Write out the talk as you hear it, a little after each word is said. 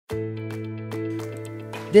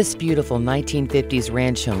This beautiful 1950s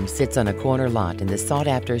ranch home sits on a corner lot in the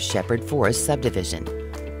sought-after Shepherd Forest subdivision.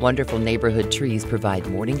 Wonderful neighborhood trees provide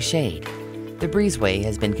morning shade. The breezeway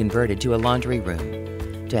has been converted to a laundry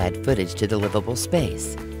room to add footage to the livable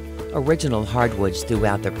space. Original hardwoods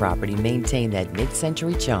throughout the property maintain that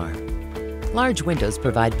mid-century charm. Large windows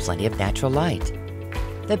provide plenty of natural light.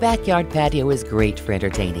 The backyard patio is great for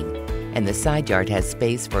entertaining, and the side yard has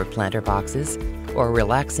space for planter boxes or a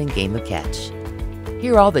relaxing game of catch.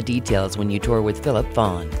 Hear all the details when you tour with Phillip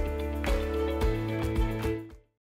Vaughn.